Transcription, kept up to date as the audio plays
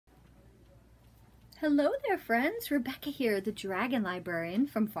Hello there, friends. Rebecca here, the Dragon Librarian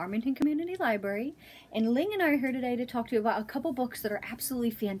from Farmington Community Library. And Ling and I are here today to talk to you about a couple books that are absolutely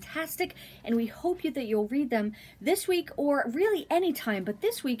fantastic, and we hope that you'll read them this week or really anytime, but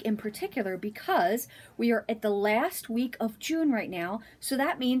this week in particular because we are at the last week of June right now, so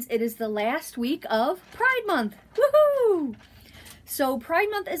that means it is the last week of Pride Month. Woohoo! So Pride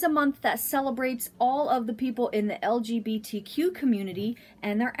Month is a month that celebrates all of the people in the LGBTQ community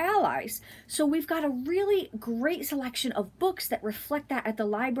and their allies. So we've got a really great selection of books that reflect that at the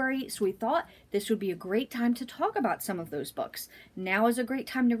library, so we thought this would be a great time to talk about some of those books. Now is a great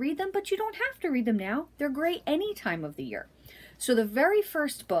time to read them, but you don't have to read them now. They're great any time of the year. So the very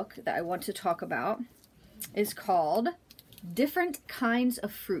first book that I want to talk about is called Different Kinds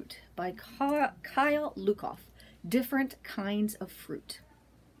of Fruit by Kyle Lukoff. Different Kinds of Fruit.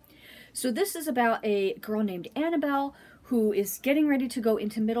 So this is about a girl named Annabelle who is getting ready to go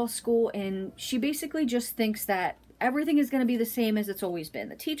into middle school, and she basically just thinks that everything is going to be the same as it's always been.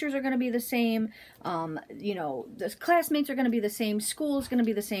 The teachers are going to be the same, the classmates are going to be the same, school is going to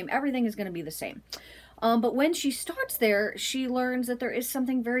be the same, everything is going to be the same. But when she starts there, she learns that there is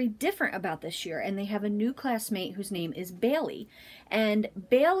something very different about this year, and they have a new classmate whose name is Bailey. And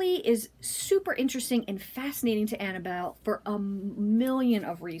Bailey is super interesting and fascinating to Annabelle for a million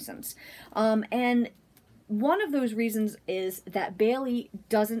of reasons. And one of those reasons is that Bailey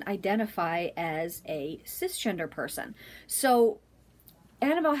doesn't identify as a cisgender person. So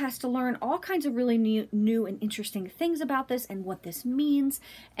Annabelle has to learn all kinds of really new and interesting things about this and what this means,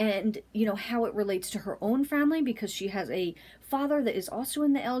 and how it relates to her own family because she has a father that is also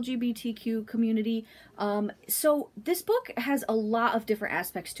in the LGBTQ community. So this book has a lot of different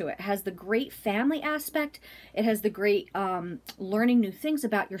aspects to it. It has the great family aspect, it has the great learning new things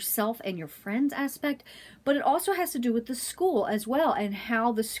about yourself and your friends aspect, but it also has to do with the school as well and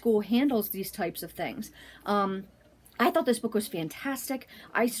how the school handles these types of things. I thought this book was fantastic.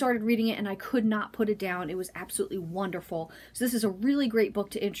 I started reading it and I could not put it down. It was absolutely wonderful. So this is a really great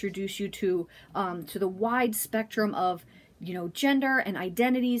book to introduce you to the wide spectrum of, gender and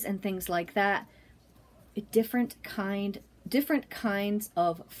identities and things like that. Different kinds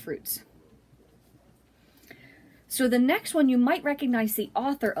of fruits. So the next one, you might recognize the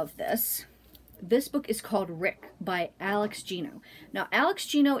author of this. This book is called Rick by Gino. Now,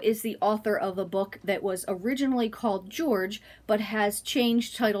 Gino is the author of a book that was originally called George, but has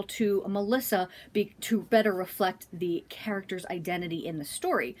changed title to Melissa to better reflect the character's identity in the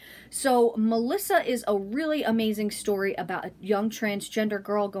story. So Melissa is a really amazing story about a young transgender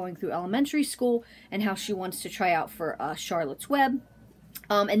girl going through elementary school and how she wants to try out for Charlotte's Web.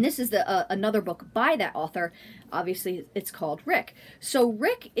 And this is another book by that author. Obviously, it's called Rick. So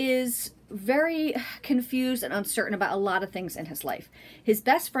Rick is very confused and uncertain about a lot of things in his life. His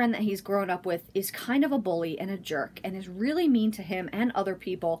best friend that he's grown up with is kind of a bully and a jerk and is really mean to him and other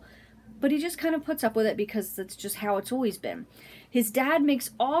people, but he just kind of puts up with it because that's just how it's always been. His dad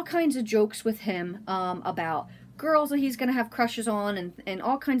makes all kinds of jokes with him about girls that he's going to have crushes on and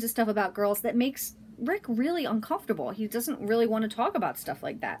all kinds of stuff about girls that makes Rick really uncomfortable. He doesn't really want to talk about stuff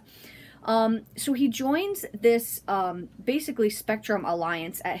like that. So he joins this basically Spectrum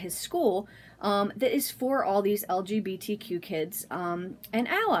Alliance at his school that is for all these LGBTQ kids and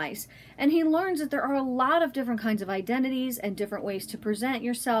allies. And he learns that there are a lot of different kinds of identities and different ways to present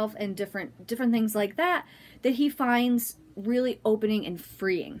yourself and different things like that he finds really opening and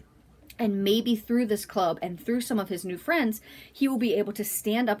freeing. And maybe through this club and through some of his new friends, he will be able to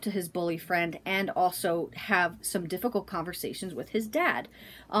stand up to his bully friend and also have some difficult conversations with his dad.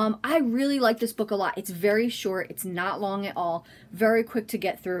 I really like this book a lot. It's very short. It's not long at all. Very quick to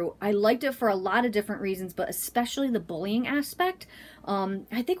get through. I liked it for a lot of different reasons, but especially the bullying aspect.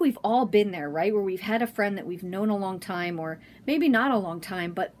 I think we've all been there, right? Where we've had a friend that we've known a long time, or maybe not a long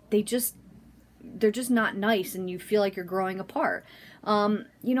time, but they're just not nice and you feel like you're growing apart.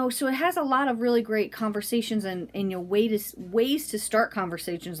 So it has a lot of really great conversations and ways to start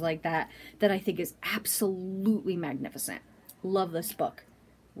conversations like that I think is absolutely magnificent. Love this book,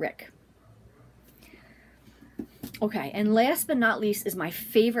 Rick. Okay, and last but not least is my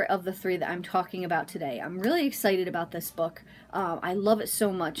favorite of the three that I'm talking about today. I'm really excited about this book. I love it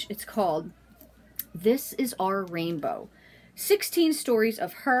so much. It's called This Is Our Rainbow. 16 stories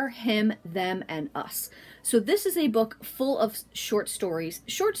of her, him, them, and us. So this is a book full of short stories.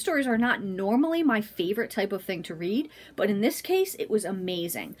 Short stories are not normally my favorite type of thing to read, but in this case, it was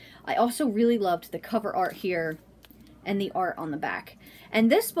amazing. I also really loved the cover art here. and the art on the back. And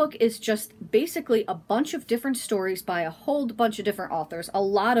this book is just basically a bunch of different stories by a whole bunch of different authors, a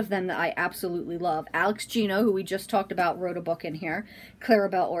lot of them that I absolutely love. Alex Gino, who we just talked about, wrote a book in here.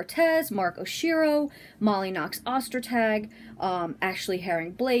 Claribel Ortiz, Mark Oshiro, Molly Knox Ostertag, Ashley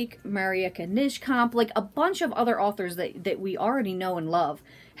Herring Blake, Marieka Nijkamp, like a bunch of other authors that we already know and love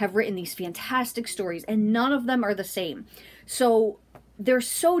have written these fantastic stories, and none of them are the same. So they're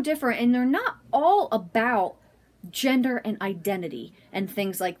so different, and they're not all about gender and identity and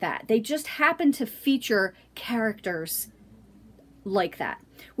things like that. They just happen to feature characters like that,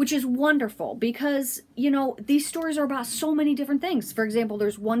 which is wonderful because, you know, these stories are about so many different things. For example,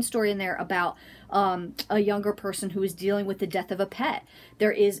 there's one story in there about a younger person who is dealing with the death of a pet.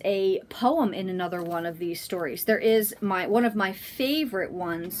 There is a poem in another one of these stories. There is one of my favorite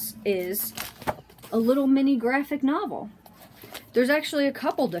ones is a little mini graphic novel. There's actually a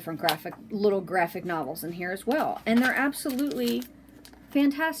couple different little graphic novels in here as well, and they're absolutely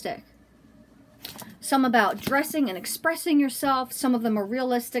fantastic. Some about dressing and expressing yourself. Some of them are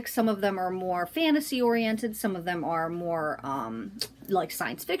realistic. Some of them are more fantasy oriented. Some of them are more like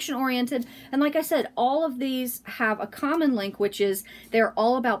science fiction oriented. And like I said, all of these have a common link, which is they're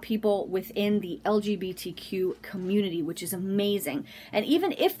all about people within the LGBTQ community, which is amazing. And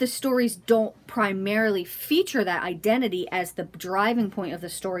even if the stories don't primarily feature that identity as the driving point of the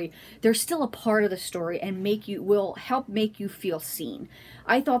story, they're still a part of the story and will help make you feel seen.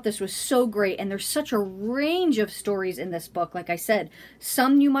 I thought this was so great, and there's such a range of stories in this book. Like I said,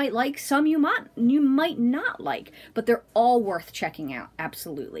 some you might like, some you might not like, but they're all worth checking out.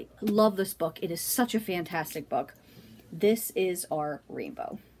 Absolutely. Love this book. It is such a fantastic book. This is our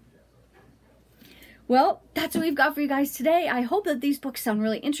rainbow. Well, that's what we've got for you guys today. I hope that these books sound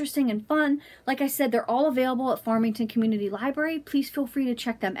really interesting and fun. Like I said, they're all available at Farmington Community Library. Please feel free to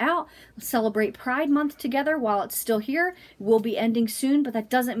check them out. Let's celebrate Pride Month together while it's still here. It will be ending soon, but that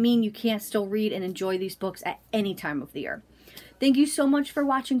doesn't mean you can't still read and enjoy these books at any time of the year. Thank you so much for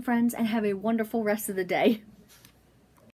watching, friends, and have a wonderful rest of the day.